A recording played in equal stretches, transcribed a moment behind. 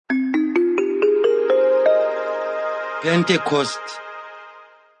Pentecost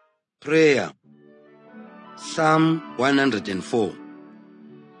Prayer, Psalm 104.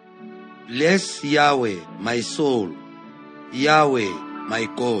 Bless Yahweh, my soul, Yahweh, my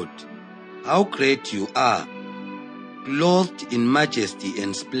God. How great you are, clothed in majesty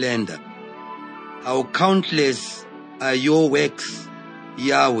and splendor. How countless are your works,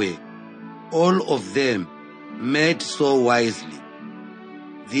 Yahweh, all of them made so wisely.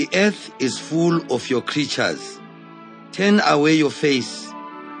 The earth is full of your creatures. Turn away your face,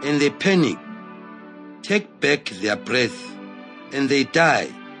 and they panic. Take back their breath, and they die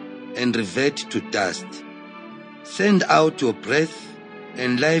and revert to dust. Send out your breath,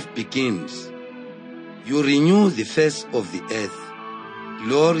 and life begins. You renew the face of the earth.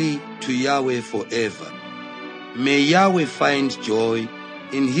 Glory to Yahweh forever. May Yahweh find joy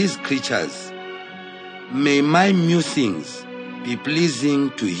in his creatures. May my musings be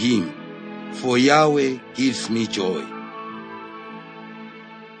pleasing to him, for Yahweh gives me joy.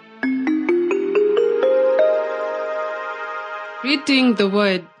 Reading the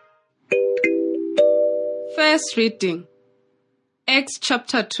Word. First reading, Acts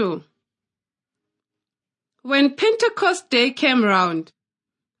chapter 2. When Pentecost Day came round,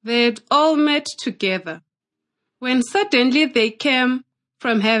 they had all met together, when suddenly there came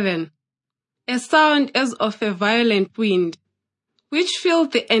from heaven a sound as of a violent wind, which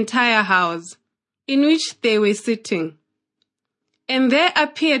filled the entire house in which they were sitting. And there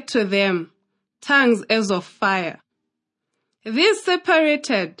appeared to them tongues as of fire. These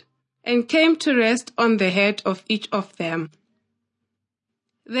separated and came to rest on the head of each of them.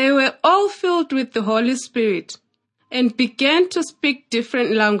 They were all filled with the Holy Spirit and began to speak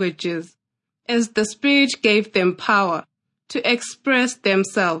different languages as the Spirit gave them power to express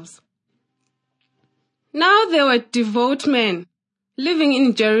themselves. Now there were devout men living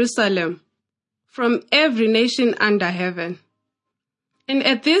in Jerusalem from every nation under heaven. And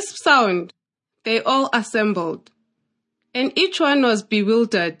at this sound they all assembled. And each one was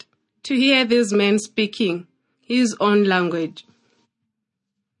bewildered to hear these men speaking his own language.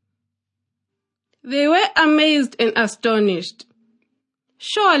 They were amazed and astonished.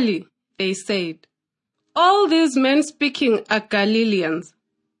 Surely, they said, all these men speaking are Galileans.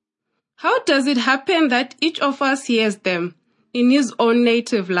 How does it happen that each of us hears them in his own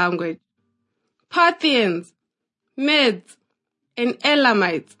native language? Parthians, Medes, and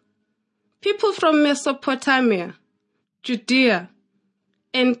Elamites, people from Mesopotamia, Judea,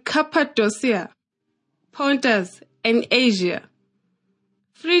 and Cappadocia, Pontus and Asia,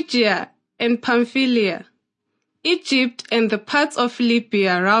 Phrygia and Pamphylia, Egypt and the parts of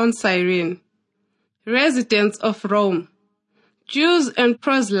Libya round Cyrene, residents of Rome, Jews and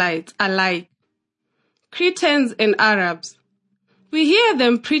proselytes alike, Cretans and Arabs. We hear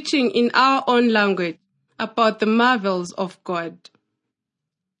them preaching in our own language about the marvels of God.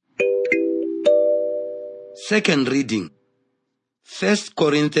 Second reading, 1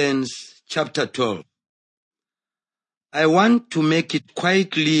 Corinthians chapter 12. I want to make it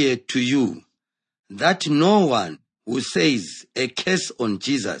quite clear to you that no one who says a curse on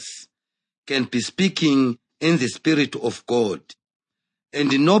Jesus can be speaking in the Spirit of God,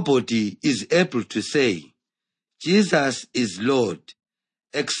 and nobody is able to say, Jesus is Lord,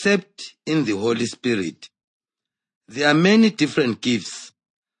 except in the Holy Spirit. There are many different gifts,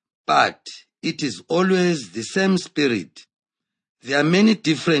 but it is always the same Spirit. There are many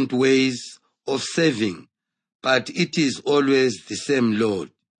different ways of serving, but it is always the same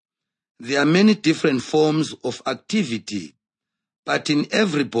Lord. There are many different forms of activity, but in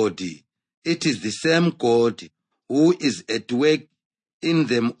everybody, it is the same God who is at work in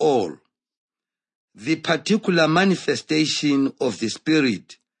them all. The particular manifestation of the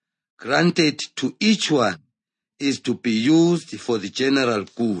Spirit granted to each one is to be used for the general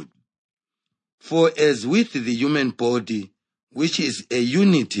good. For as with the human body, which is a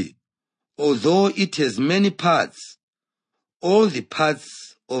unity, although it has many parts, all the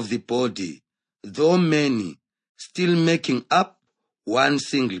parts of the body, though many, still making up one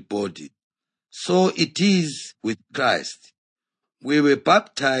single body. So it is with Christ. We were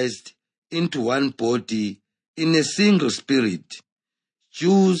baptized into one body in a single Spirit,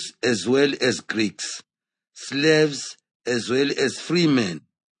 Jews as well as Greeks, slaves as well as free men,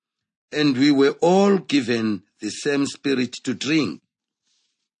 and we were all given the same Spirit to drink.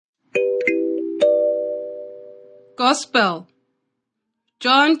 Gospel,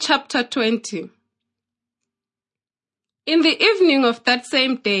 John chapter 20. In the evening of that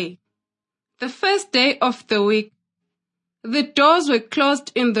same day, the first day of the week, the doors were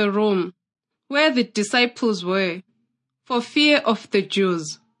closed in the room where the disciples were, for fear of the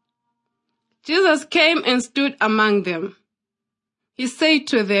Jews. Jesus came and stood among them. He said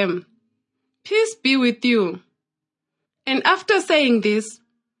to them, "Peace be with you." And after saying this,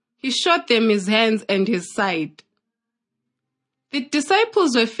 he showed them his hands and his side. The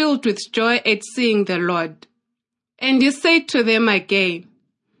disciples were filled with joy at seeing the Lord. And he said to them again,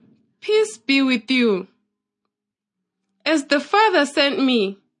 "Peace be with you. As the Father sent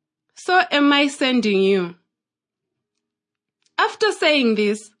me, so am I sending you." After saying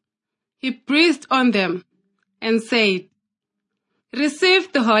this, he breathed on them and said,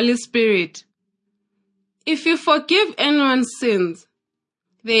 "Receive the Holy Spirit. If you forgive anyone's sins,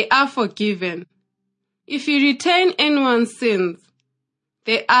 they are forgiven. If you retain anyone's sins,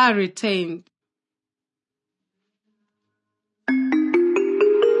 they are retained."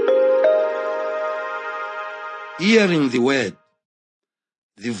 Hearing the word,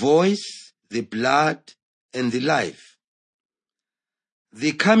 the voice, the blood, and the life.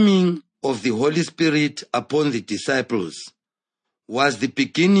 The coming of the Holy Spirit upon the disciples was the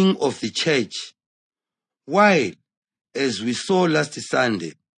beginning of the church, while, as we saw last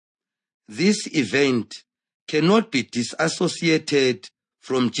Sunday, this event cannot be disassociated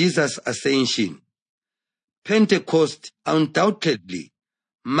from Jesus' ascension. Pentecost undoubtedly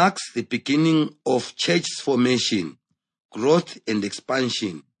marks the beginning of church's formation, growth, and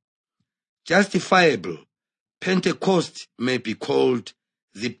expansion. Justifiable, Pentecost may be called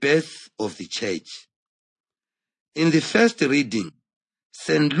the birth of the church. In the first reading,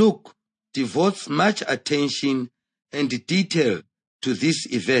 St. Luke devotes much attention and detail to this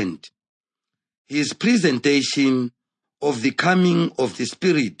event. His presentation of the coming of the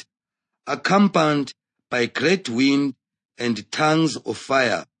Spirit, accompanied by great wind and tongues of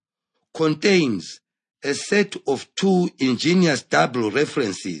fire, contains a set of two ingenious double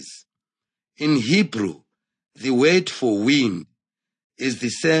references. In Hebrew, the word for wind is the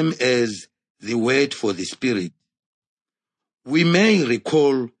same as the word for the Spirit. We may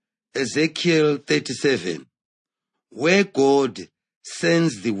recall Ezekiel 37, where God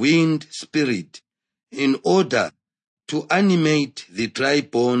sends the wind spirit in order to animate the dry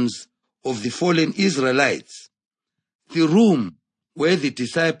bones of the fallen Israelites. The room where the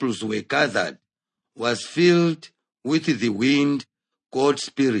disciples were gathered was filled with the wind. God's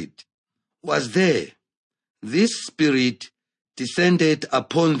Spirit was there. This Spirit descended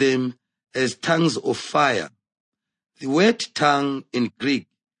upon them as tongues of fire. The word tongue in Greek,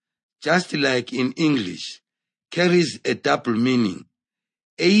 just like in English, carries a double meaning,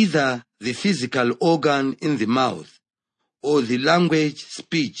 either the physical organ in the mouth or the language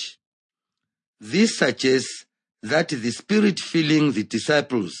speech. This suggests that the Spirit filling the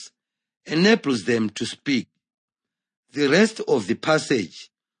disciples enables them to speak. The rest of the passage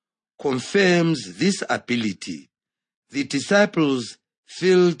confirms this ability. The disciples,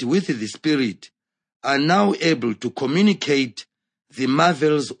 filled with the Spirit, are now able to communicate the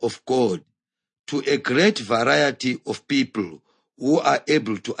marvels of God to a great variety of people who are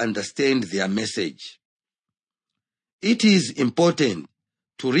able to understand their message. It is important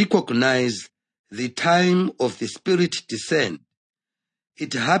to recognize the time of the Spirit descent.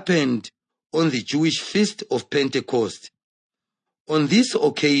 It happened on the Jewish feast of Pentecost. On this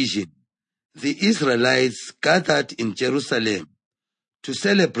occasion, the Israelites gathered in Jerusalem to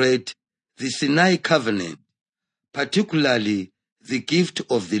celebrate the Sinai covenant, particularly the gift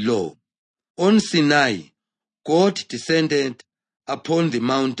of the law. On Sinai, God descended upon the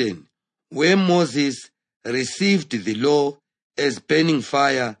mountain where Moses received the law as burning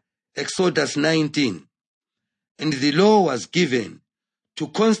fire, Exodus 19, and the law was given to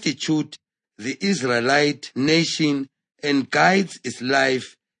constitute the Israelite nation and guides its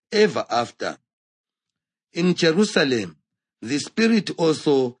life ever after. In Jerusalem, the Spirit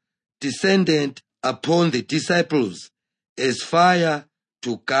also descended upon the disciples as fire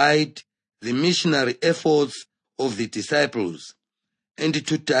to guide the missionary efforts of the disciples and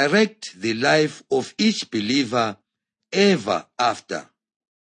to direct the life of each believer ever after.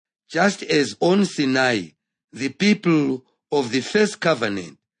 Just as on Sinai, the people of the first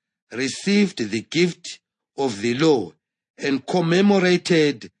covenant received the gift of the law and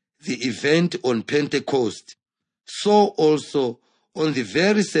commemorated the event on Pentecost, so also on the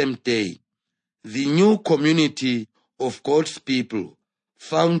very same day, the new community of God's people,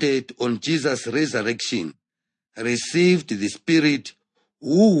 founded on Jesus' resurrection, received the Spirit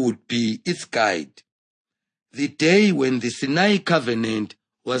who would be its guide. The day when the Sinai covenant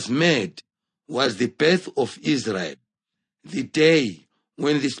was made was the birth of Israel. The day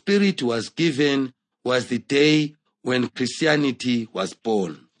when the Spirit was given was the day when Christianity was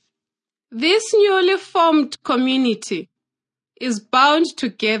born. This newly formed community is bound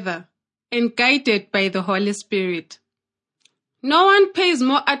together and guided by the Holy Spirit. No one pays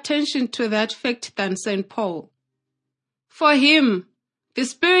more attention to that fact than St. Paul. For him, the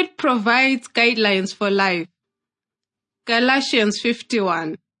Spirit provides guidelines for life. Galatians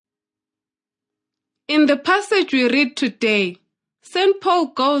 51. In the passage we read today, St. Paul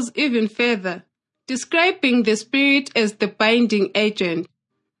goes even further, describing the Spirit as the binding agent,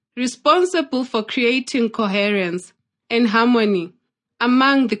 responsible for creating coherence and harmony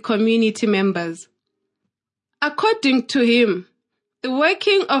among the community members. According to him, the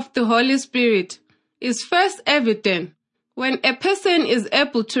working of the Holy Spirit is first evident when a person is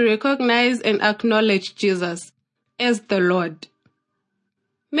able to recognize and acknowledge Jesus as the Lord.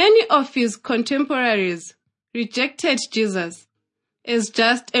 Many of his contemporaries rejected Jesus as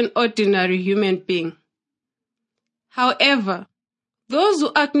just an ordinary human being. However, those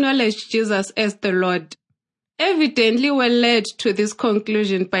who acknowledged Jesus as the Lord evidently were led to this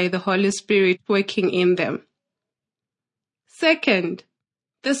conclusion by the Holy Spirit working in them. Second,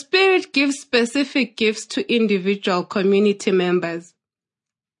 the Spirit gives specific gifts to individual community members.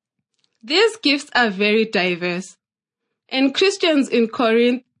 These gifts are very diverse, and Christians in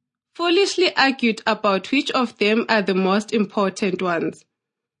Corinth foolishly argued about which of them are the most important ones.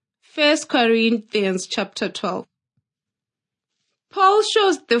 1 Corinthians chapter 12. Paul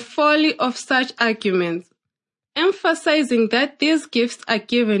shows the folly of such arguments, emphasizing that these gifts are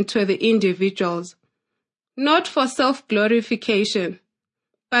given to the individuals, not for self-glorification,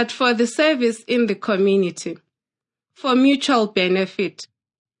 but for the service in the community, for mutual benefit.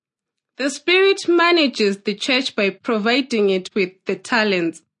 The Spirit manages the church by providing it with the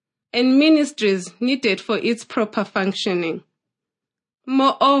talents and ministries needed for its proper functioning.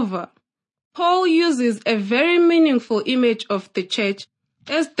 Moreover, Paul uses a very meaningful image of the church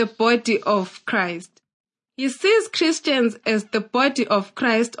as the body of Christ. He sees Christians as the body of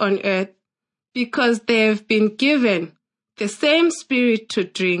Christ on earth because they have been given the same Spirit to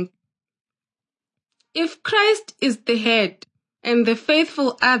drink. If Christ is the head and the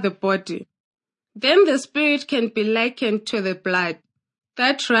faithful are the body, then the Spirit can be likened to the blood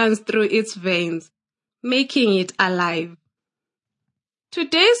that runs through its veins, making it alive.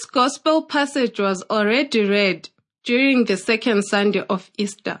 Today's Gospel passage was already read during the second Sunday of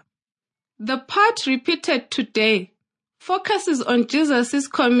Easter. The part repeated today focuses on Jesus'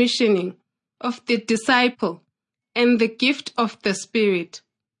 commissioning of the disciple and the gift of the Spirit.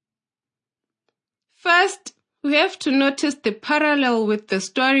 First, we have to notice the parallel with the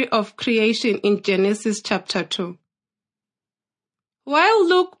story of creation in Genesis chapter 2. While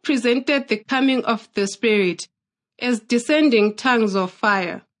Luke presented the coming of the Spirit as descending tongues of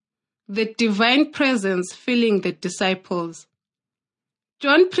fire, the divine presence filling the disciples,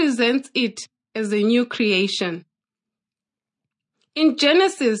 John presents it as a new creation. In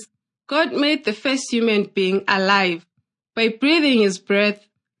Genesis, God made the first human being alive by breathing his breath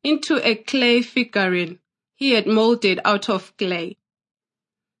into a clay figurine he had molded out of clay.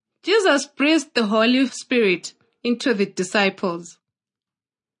 Jesus breathed the Holy Spirit into the disciples.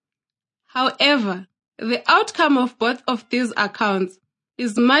 However, the outcome of both of these accounts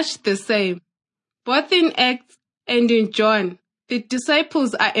is much the same. Both in Acts and in John, the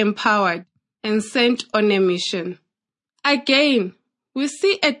disciples are empowered and sent on a mission. Again, we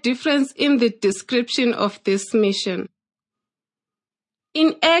see a difference in the description of this mission.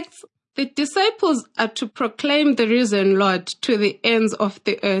 In Acts, the disciples are to proclaim the risen Lord to the ends of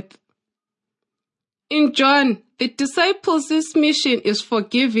the earth. In John, the disciples' mission is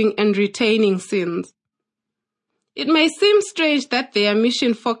forgiving and retaining sins. It may seem strange that their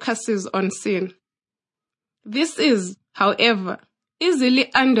mission focuses on sin. This is, however,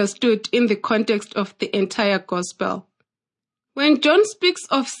 easily understood in the context of the entire gospel. When John speaks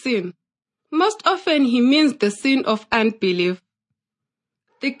of sin, most often he means the sin of unbelief.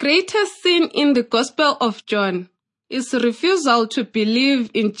 The greatest sin in the Gospel of John is refusal to believe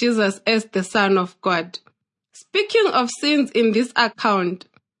in Jesus as the Son of God. Speaking of sins in this account,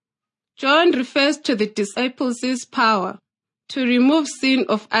 John refers to the disciples' power to remove sin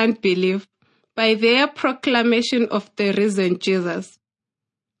of unbelief by their proclamation of the risen Jesus.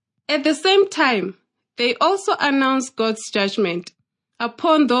 At the same time, they also announce God's judgment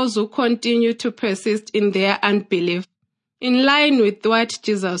upon those who continue to persist in their unbelief, in line with what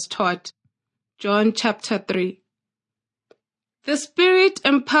Jesus taught. John chapter 3. The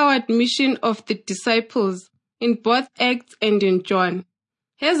Spirit-empowered mission of the disciples in both Acts and in John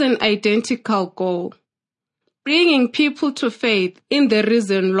has an identical goal: bringing people to faith in the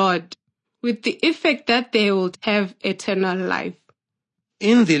risen Lord, with the effect that they would have eternal life.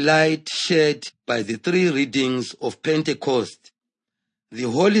 In the light shed by the 3 readings of Pentecost, the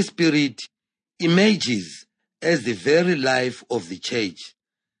Holy Spirit emerges as the very life of the church.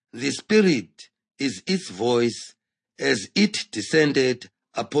 The Spirit is its voice as it descended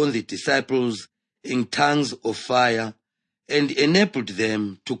upon the disciples in tongues of fire and enabled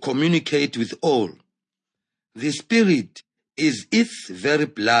them to communicate with all. The Spirit is its very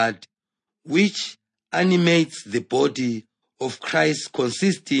blood, which animates the body of Christ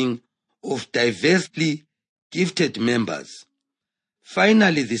consisting of diversely gifted members.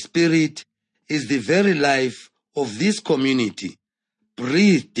 Finally, the Spirit is the very life of this community,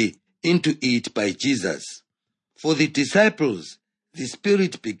 breathed into it by Jesus. For the disciples, the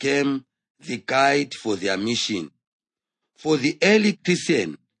Spirit became the guide for their mission. For the early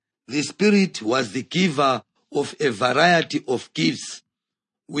Christian, the Spirit was the giver of a variety of gifts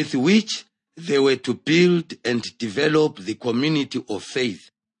with which they were to build and develop the community of faith.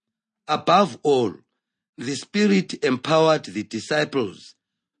 Above all, the Spirit empowered the disciples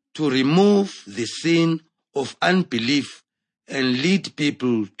to remove the sin of unbelief and lead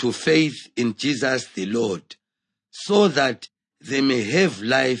people to faith in Jesus the Lord, so that they may have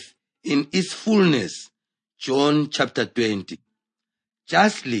life in its fullness. John chapter 20.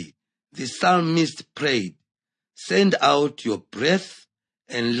 Justly, the psalmist prayed, "Send out your breath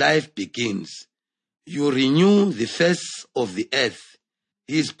and life begins. You renew the face of the earth."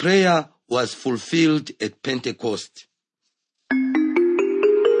 His prayer was fulfilled at Pentecost.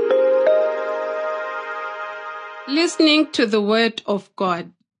 Listening to the Word of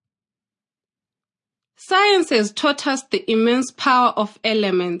God. Science has taught us the immense power of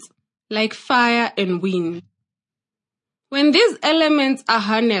elements like fire and wind. When these elements are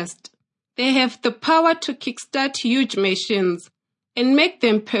harnessed, they have the power to kickstart huge machines and make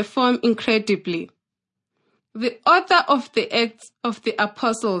them perform incredibly. The author of the Acts of the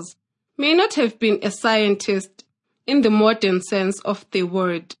Apostles may not have been a scientist in the modern sense of the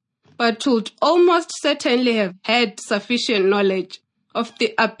word, but would almost certainly have had sufficient knowledge of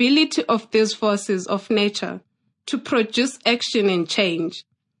the ability of these forces of nature to produce action and change.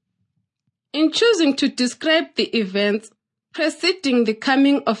 In choosing to describe the events preceding the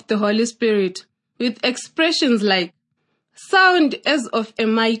coming of the Holy Spirit with expressions like sound as of a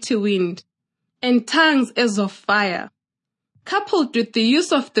mighty wind and tongues as of fire, coupled with the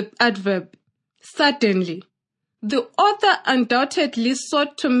use of the adverb suddenly, the author undoubtedly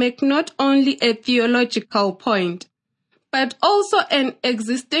sought to make not only a theological point, but also an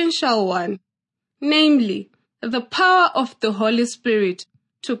existential one, namely, the power of the Holy Spirit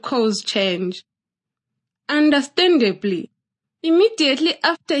to cause change. Understandably, immediately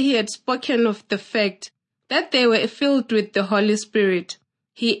after he had spoken of the fact that they were filled with the Holy Spirit,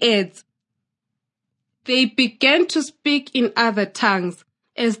 he adds, "They began to speak in other tongues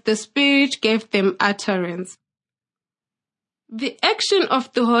as the Spirit gave them utterance." The action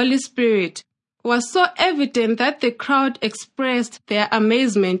of the Holy Spirit was so evident that the crowd expressed their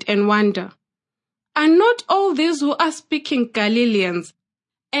amazement and wonder. Are not all these who are speaking Galileans?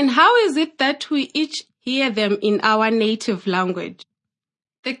 And how is it that we each hear them in our native language?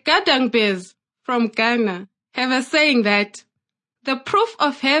 The Gadang Bears from Ghana have a saying that the proof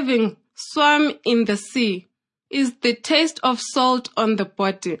of having swum in the sea is the taste of salt on the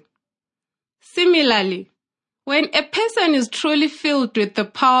body. Similarly, when a person is truly filled with the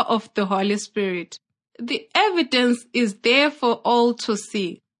power of the Holy Spirit, the evidence is there for all to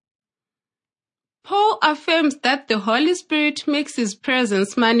see. Paul affirms that the Holy Spirit makes his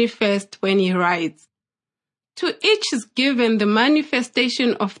presence manifest when he writes, "To each is given the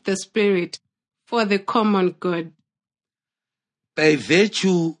manifestation of the Spirit for the common good." By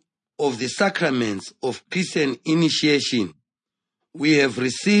virtue of the sacraments of Christian initiation, we have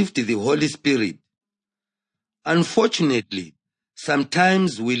received the Holy Spirit. Unfortunately,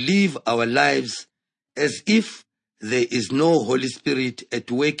 sometimes we live our lives as if there is no Holy Spirit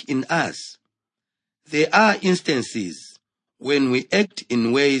at work in us. There are instances when we act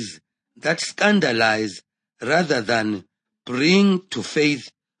in ways that scandalize rather than bring to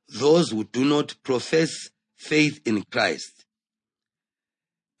faith those who do not profess faith in Christ.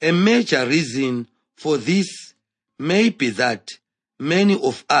 A major reason for this may be that many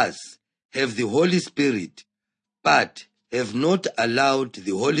of us have the Holy Spirit, but have not allowed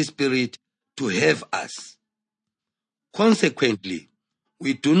the Holy Spirit to have us. Consequently,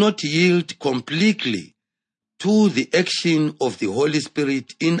 we do not yield completely to the action of the Holy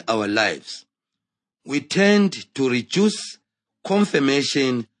Spirit in our lives. We tend to reduce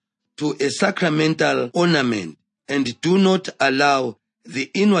confirmation to a sacramental ornament and do not allow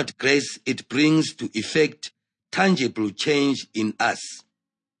the inward grace it brings to effect tangible change in us.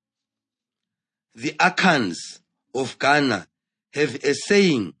 The Akans of Ghana have a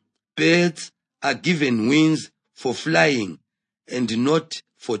saying, birds are given wings for flying and not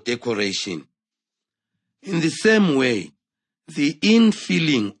for decoration. In the same way, the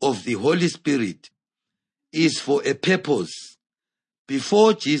infilling of the Holy Spirit is for a purpose.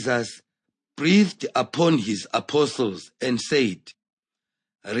 Before Jesus breathed upon his apostles and said,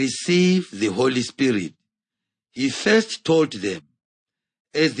 "Receive the Holy Spirit," he first told them,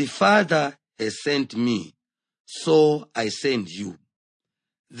 "As the Father has sent me, so I send you."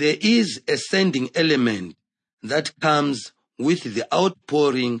 There is a sending element that comes with the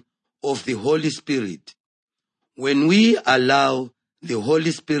outpouring of the Holy Spirit. When we allow the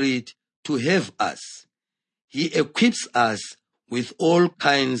Holy Spirit to have us, he equips us with all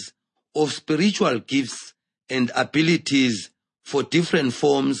kinds of spiritual gifts and abilities for different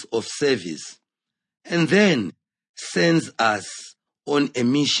forms of service, and then sends us on a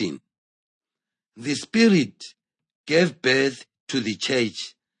mission. The Spirit gave birth to the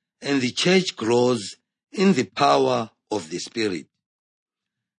church, and the church grows in the power of the Spirit.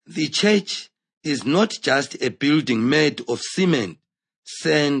 The church is not just a building made of cement,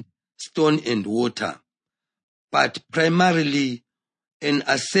 sand, stone, and water, but primarily an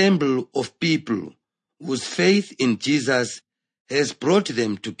assembly of people whose faith in Jesus has brought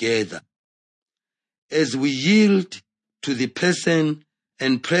them together. As we yield to the person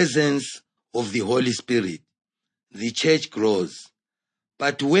and presence of the Holy Spirit, the church grows.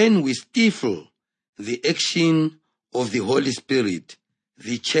 But when we stifle the action of the Holy Spirit,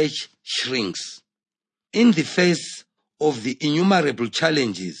 the church shrinks. In the face of the innumerable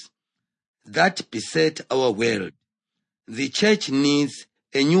challenges that beset our world, the church needs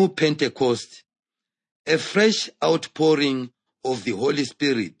a new Pentecost, a fresh outpouring of the Holy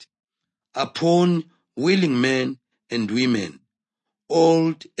Spirit upon willing men and women,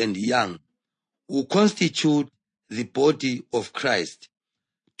 old and young, who constitute the body of Christ,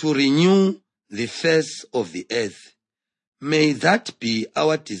 to renew the face of the earth. May that be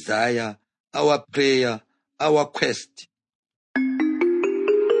our desire, our prayer, our quest.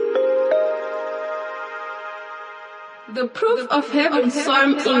 The proof of having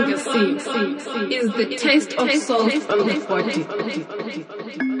swum in the sea is the taste of salt on the body.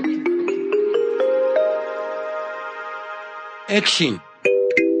 Action.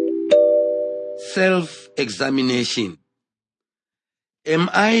 Self-examination. Am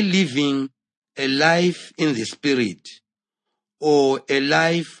I living a life in the Spirit or a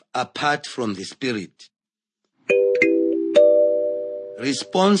life apart from the Spirit?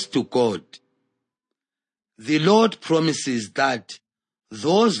 Response to God. The Lord promises that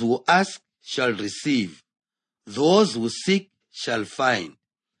those who ask shall receive, those who seek shall find,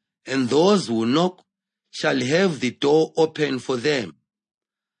 and those who knock shall have the door open for them.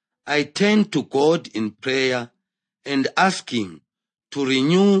 I turn to God in prayer and ask Him to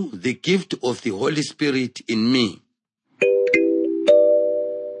renew the gift of the Holy Spirit in me.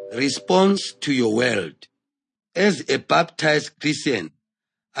 Response to your world. As a baptized Christian,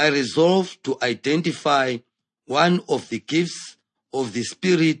 I resolve to identify one of the gifts of the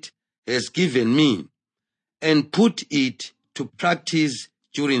Spirit has given me and put it to practice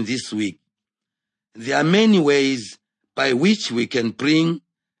during this week. There are many ways by which we can bring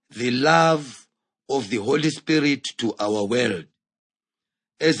the love of the Holy Spirit to our world.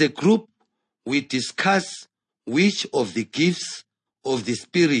 As a group, we discuss which of the gifts of the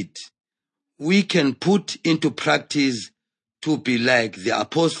Spirit we can put into practice to be like the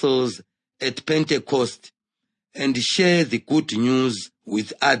apostles at Pentecost and share the good news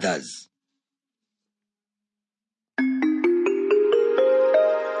with others.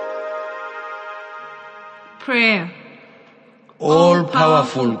 Prayer.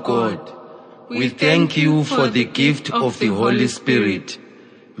 All-powerful God, we thank you for the gift of the Holy Spirit.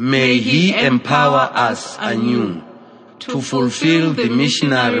 May He empower us anew to fulfill the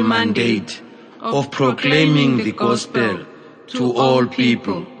missionary mandate of proclaiming the gospel to all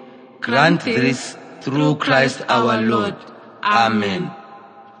people. Grant this through Christ our Lord. Amen.